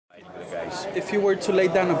guys. If you were to lay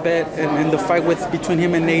down a bet and the fight between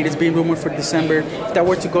him and Nate is being rumored for December, if that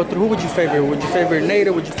were to go through, who would you favor? Would you favor Nate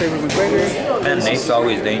or would you favor Mcgregor? Man, Nate's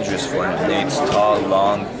always dangerous for him. Nate's tall,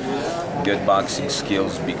 long, good boxing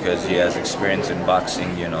skills because he has experience in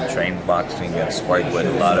boxing, you know, trained boxing and sparred with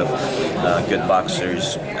a lot of good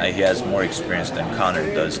boxers. He has more experience than Conor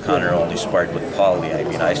does. Conor only sparred with Paulie. I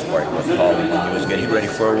mean, I sparred with Paulie when he was getting ready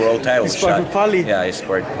for a world title shot. Sparred with Paulie? Yeah, I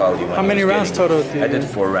sparred Paulie. How many rounds total? I did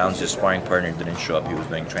 4 rounds. His sparring partner didn't show up. He was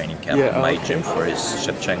doing training camp in my gym for his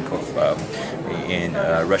Shevchenkov in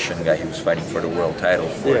Russian guy. He was fighting for the world title,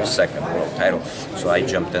 for his second world title. So I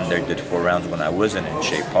jumped in there, did 4 rounds when I wasn't in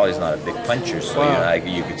shape. Paulie's not a big puncher, so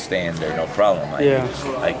you could stay in there no problem.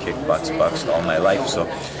 I kickboxed all my life. So,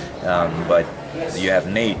 but you have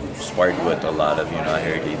Nate sparred with a lot of, you know, I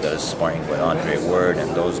heard he does sparring with Andre Ward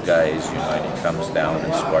and those guys, you know, and he comes down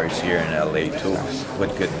and spars here in LA too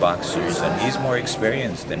with good boxers, and he's more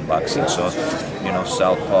experienced in boxing. So, you know,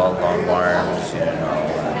 southpaw, long arms, you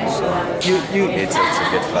know. So it's a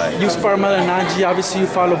good fight. You spar Malignaggi, obviously you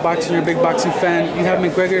follow boxing, you're a big boxing fan. You have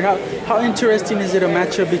Mcgregor. How interesting is it a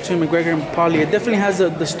matchup between Mcgregor and Paulie? It definitely has the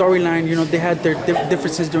storyline, you know, they had their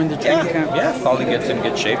differences during the training camp. Yeah, Paulie gets in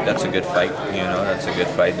good shape. That's a good fight, you know, that's a good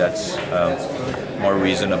fight. That's more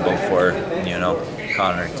reasonable for, you know,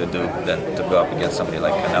 Conor to do than to go up against somebody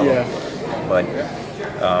like Canelo. But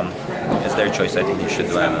it's their choice. I think he should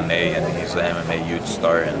do MMA, and he's an MMA youth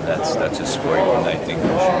star, and that's his sport, and I think we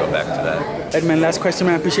should go back to that. Edmond, last question,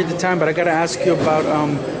 man. I appreciate the time, but I got to ask you about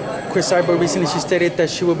Chris Cyborg. Recently she stated that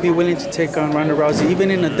she would be willing to take on Ronda Rousey,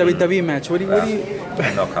 even in a WWE match. What do you...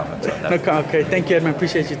 No comment on that. Okay, thank you, Edmond.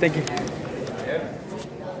 Appreciate you. Thank you.